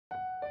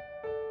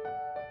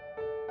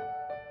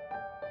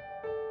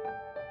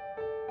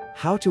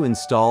How to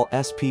install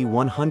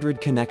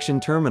SP100 connection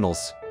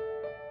terminals.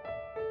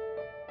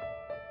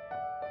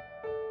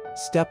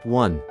 Step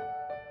 1.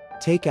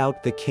 Take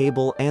out the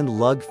cable and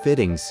lug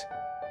fittings.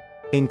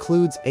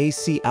 Includes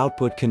AC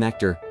output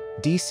connector,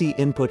 DC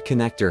input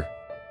connector.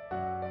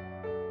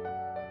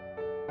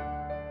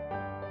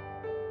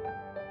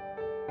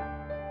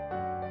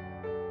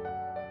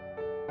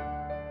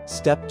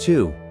 Step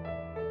 2.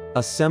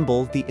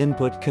 Assemble the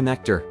input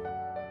connector.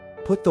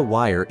 Put the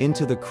wire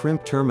into the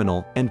crimp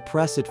terminal and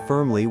press it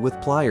firmly with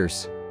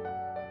pliers.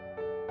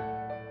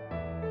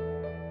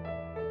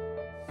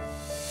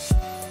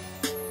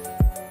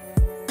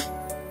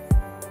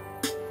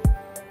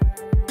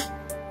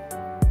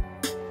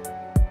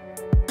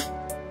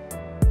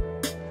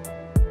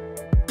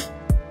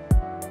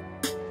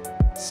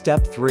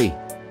 Step 3.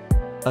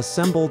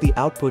 Assemble the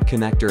output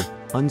connector,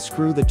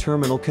 unscrew the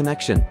terminal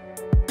connection.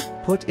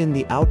 Put in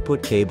the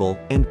output cable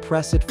and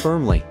press it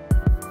firmly.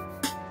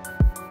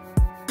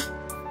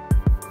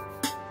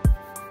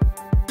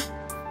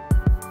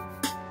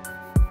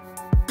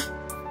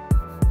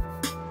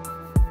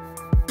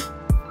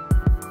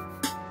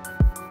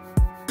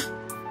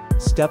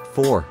 Step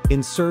 4.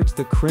 Insert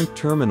the crimp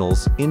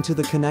terminals into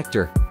the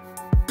connector.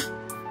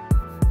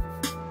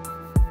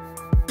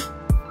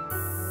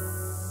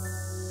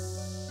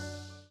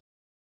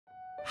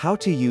 How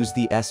to use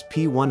the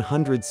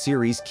SP100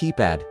 series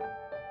keypad.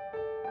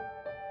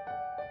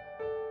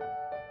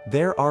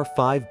 There are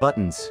 5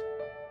 buttons: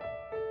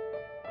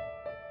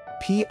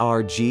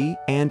 PRG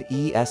and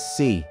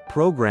ESC,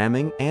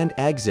 programming and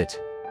exit.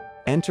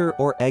 Enter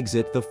or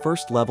exit the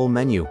first level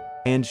menu,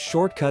 and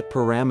shortcut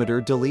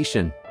parameter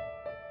deletion.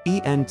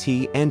 ENT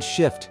and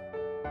shift.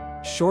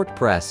 Short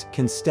press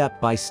can step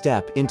by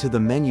step into the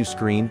menu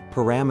screen,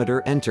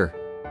 parameter enter.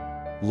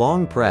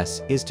 Long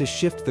press is to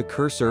shift the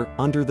cursor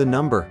under the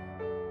number.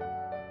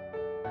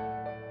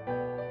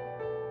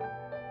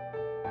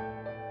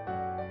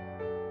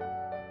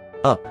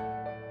 Up.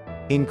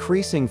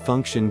 Increasing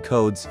function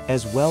codes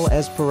as well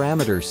as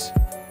parameters.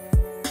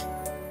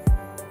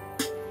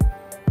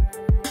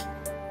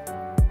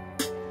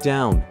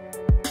 Down.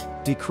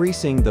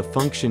 Decreasing the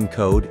function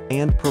code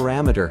and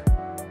parameter.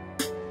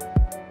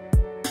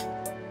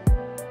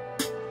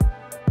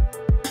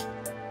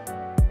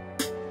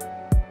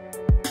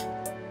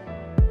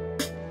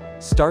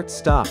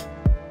 Start-stop.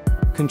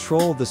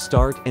 Control the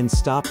start and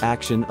stop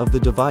action of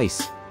the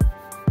device.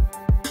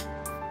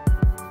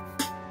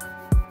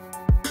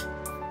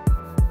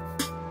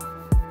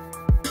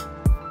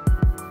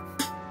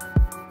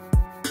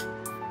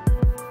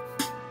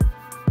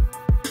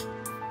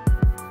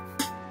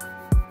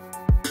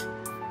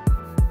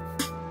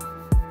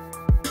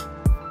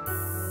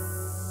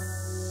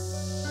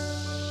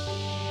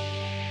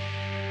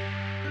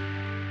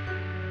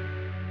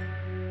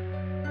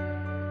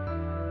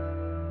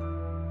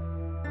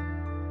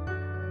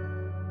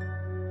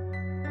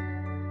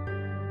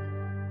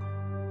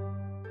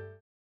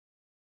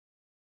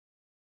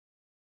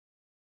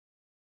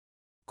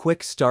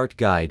 Quick Start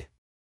Guide.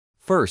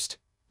 First,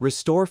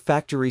 restore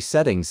factory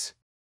settings.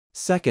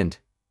 Second,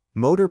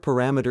 motor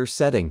parameter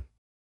setting.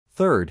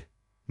 Third,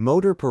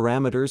 motor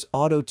parameters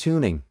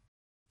auto-tuning.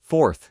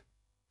 Fourth,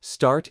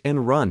 start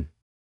and run.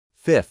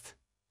 Fifth,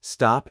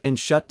 stop and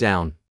shut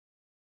down.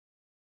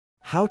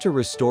 How to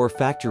restore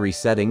factory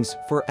settings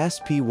for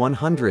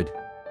SP100.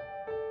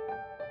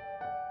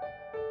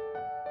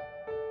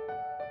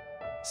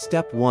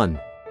 Step 1.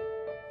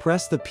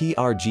 Press the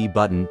PRG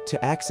button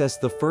to access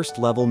the first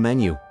level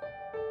menu.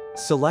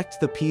 Select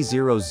the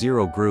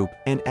P00 group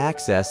and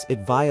access it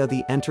via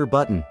the Enter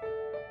button.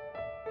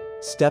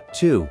 Step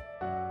 2.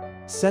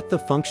 Set the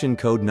function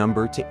code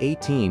number to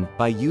 18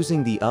 by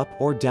using the up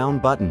or down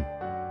button.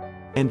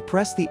 And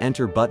press the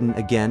Enter button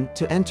again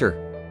to enter.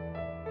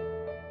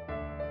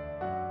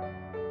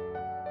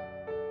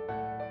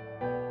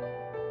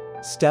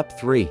 Step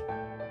 3.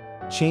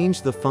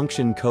 Change the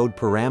function code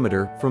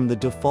parameter from the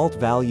default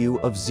value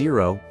of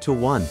 0 to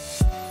 1.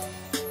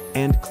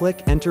 And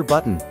click Enter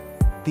button.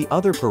 The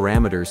other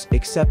parameters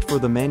except for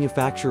the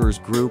manufacturer's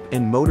group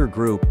and motor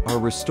group are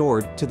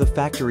restored to the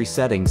factory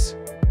settings.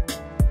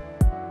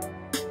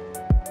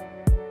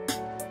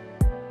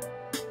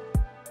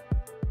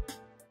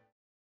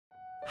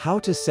 How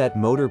to set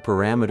motor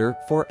parameter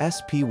for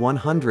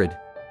SP100.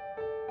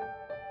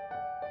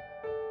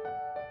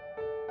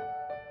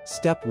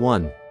 Step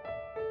 1.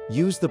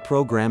 Use the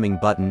programming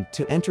button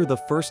to enter the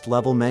first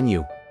level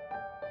menu.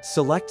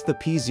 Select the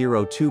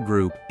P02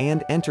 group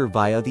and enter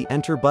via the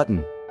Enter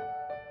button.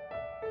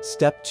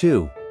 Step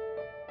 2.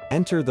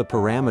 Enter the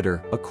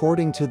parameter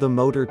according to the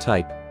motor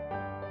type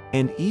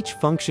and each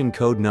function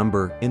code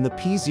number in the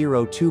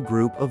P02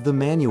 group of the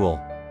manual.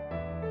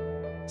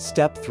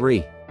 Step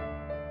 3.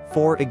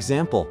 For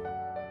example,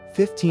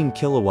 15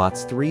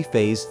 kilowatts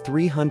 3-phase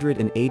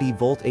 380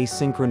 volt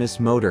asynchronous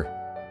motor.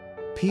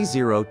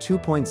 P0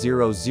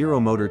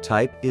 2.00 motor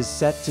type is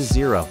set to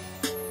 0.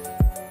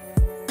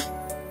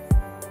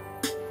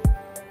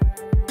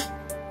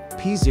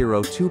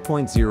 P0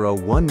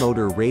 2.01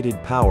 motor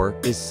rated power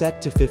is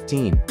set to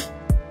 15.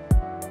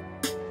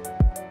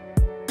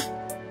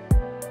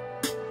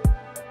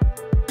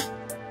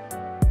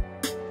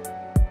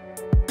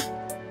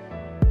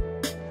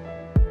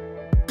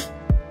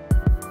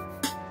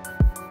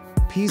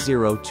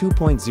 P0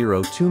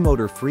 2.02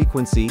 motor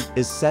frequency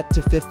is set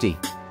to 50.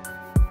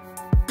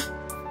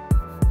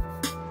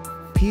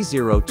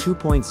 P0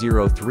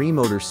 2.03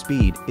 motor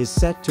speed is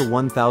set to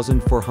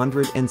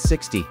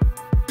 1460.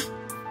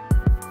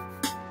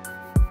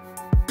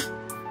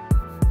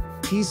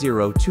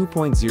 P0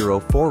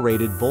 2.04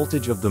 rated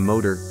voltage of the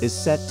motor is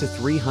set to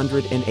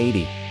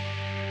 380.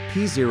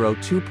 P0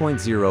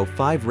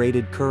 2.05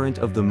 rated current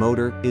of the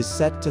motor is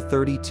set to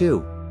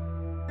 32.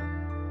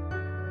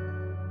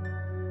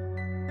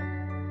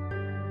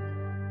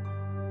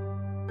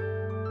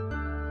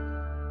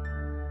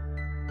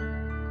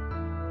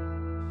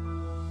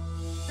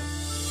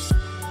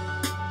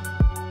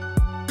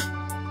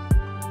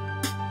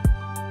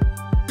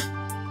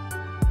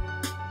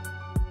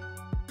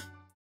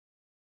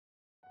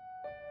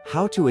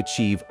 How to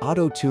achieve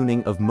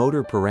auto-tuning of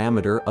motor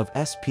parameter of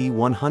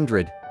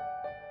SP100.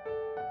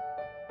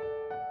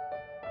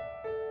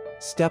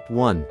 Step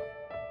 1.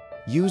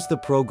 Use the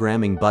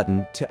programming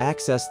button to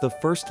access the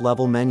first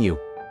level menu.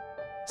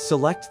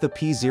 Select the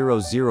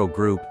P00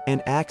 group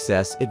and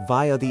access it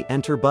via the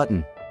Enter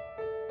button.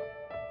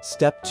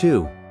 Step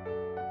 2.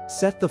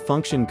 Set the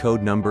function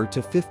code number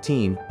to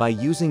 15 by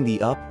using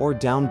the up or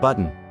down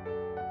button.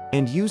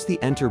 And use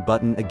the Enter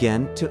button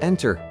again to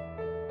enter.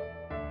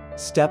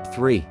 Step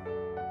 3.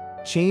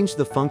 Change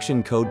the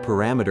function code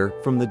parameter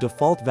from the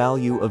default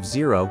value of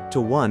 0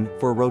 to 1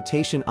 for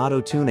rotation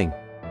auto-tuning.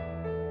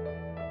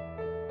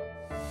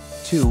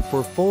 2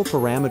 for full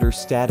parameter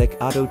static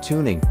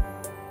auto-tuning.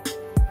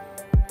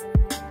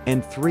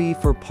 And 3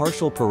 for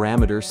partial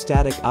parameter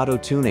static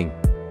auto-tuning.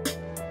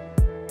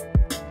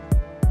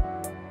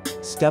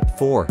 Step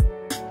 4.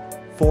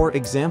 For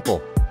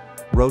example,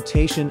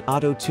 rotation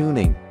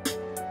auto-tuning.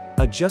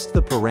 Adjust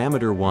the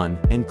parameter 1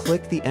 and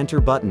click the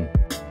Enter button.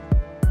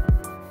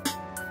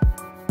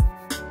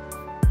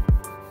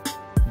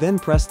 Then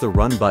press the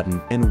Run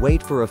button and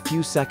wait for a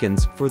few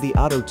seconds for the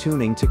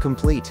auto-tuning to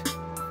complete.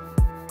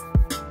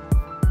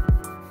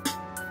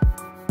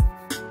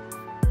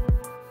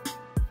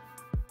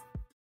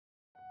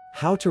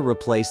 How to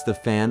replace the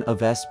fan of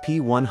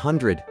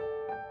SP100.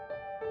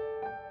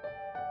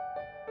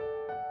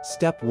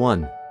 Step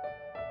 1.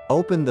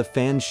 Open the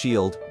fan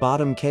shield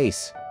bottom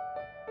case.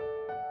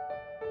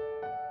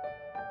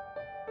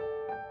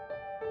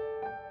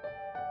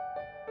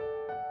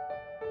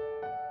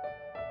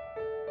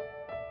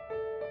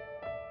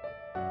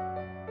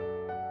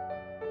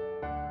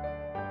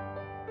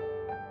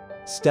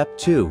 Step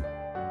 2.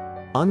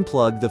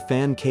 Unplug the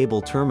fan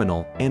cable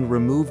terminal and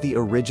remove the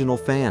original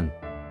fan.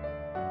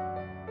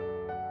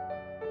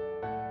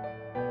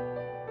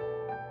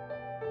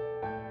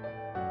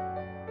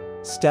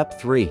 Step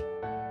 3.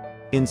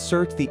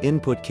 Insert the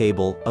input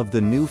cable of the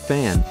new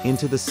fan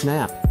into the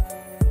snap.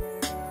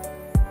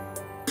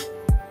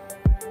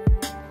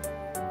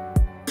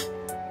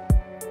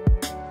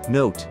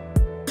 Note: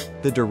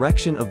 the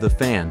direction of the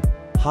fan,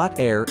 hot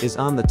air is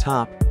on the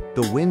top,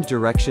 the wind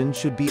direction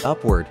should be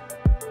upward.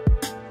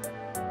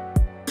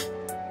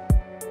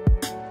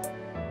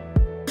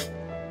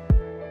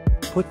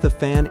 Put the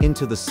fan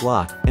into the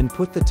slot and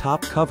put the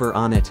top cover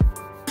on it.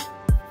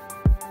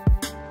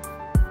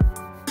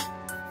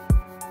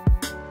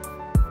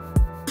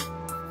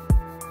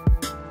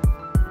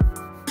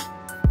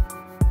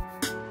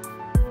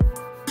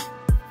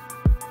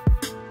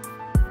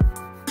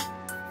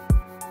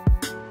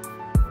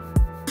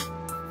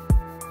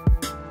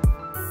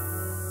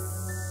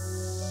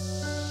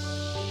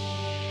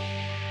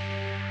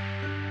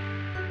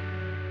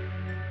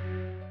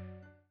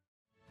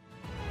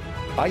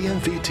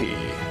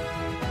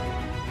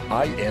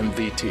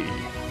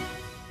 IMVT.